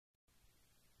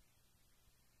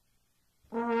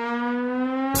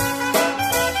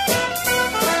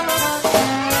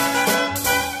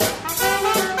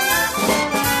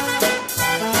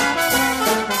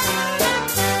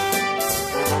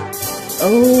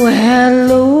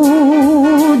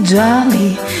Hello,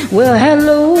 Dolly. Well,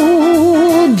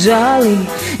 hello, Dolly.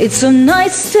 It's so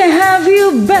nice to have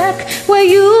you back where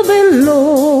you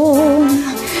belong.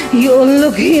 You're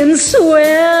looking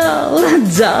swell,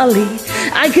 Dolly.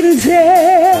 I can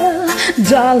tell,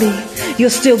 Dolly. You're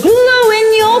still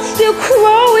glowing, you're still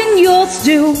growing, you're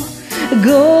still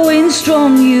going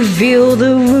strong. You feel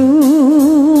the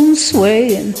room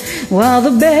swaying while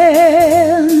the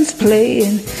band's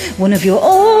playing one of your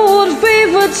old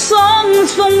favorite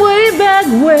songs from way back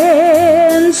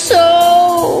when.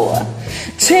 So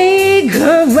take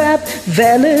her rap,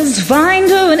 fellas, find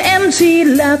her an empty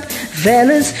lap,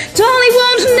 fellas. Dolly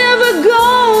won't never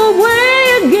go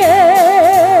away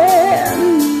again.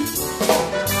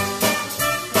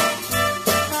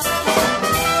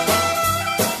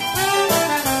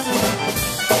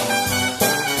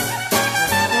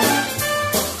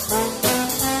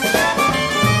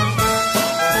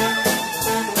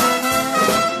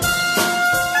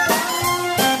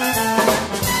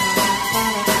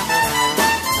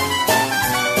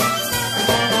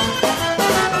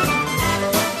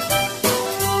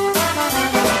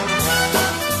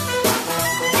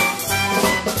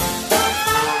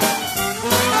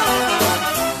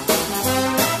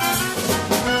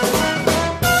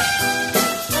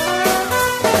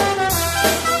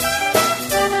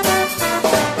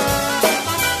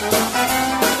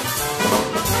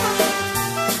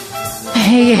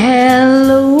 Hey,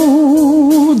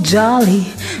 hello, Dolly.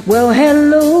 Well,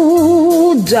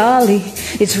 hello, Dolly.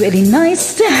 It's really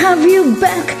nice to have you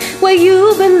back where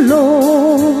you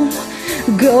belong.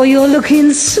 Girl, you're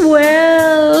looking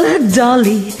swell,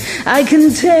 Dolly. I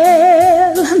can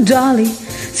tell, Dolly.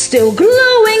 Still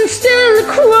glowing, still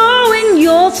growing.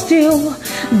 You're still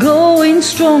going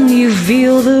strong. You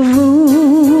feel the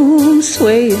room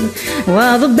swaying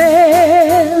while the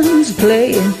band's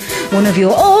playing one of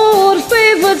your old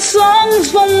favorite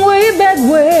songs from way back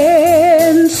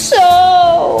when.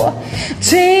 So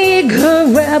take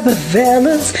her rap,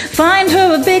 fellas, find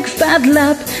her a big fat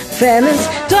lap, fellas.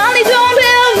 Dolly, don't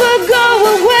ever go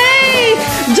away.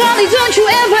 Dolly, don't you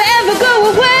ever, ever go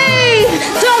away.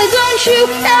 Dolly, don't you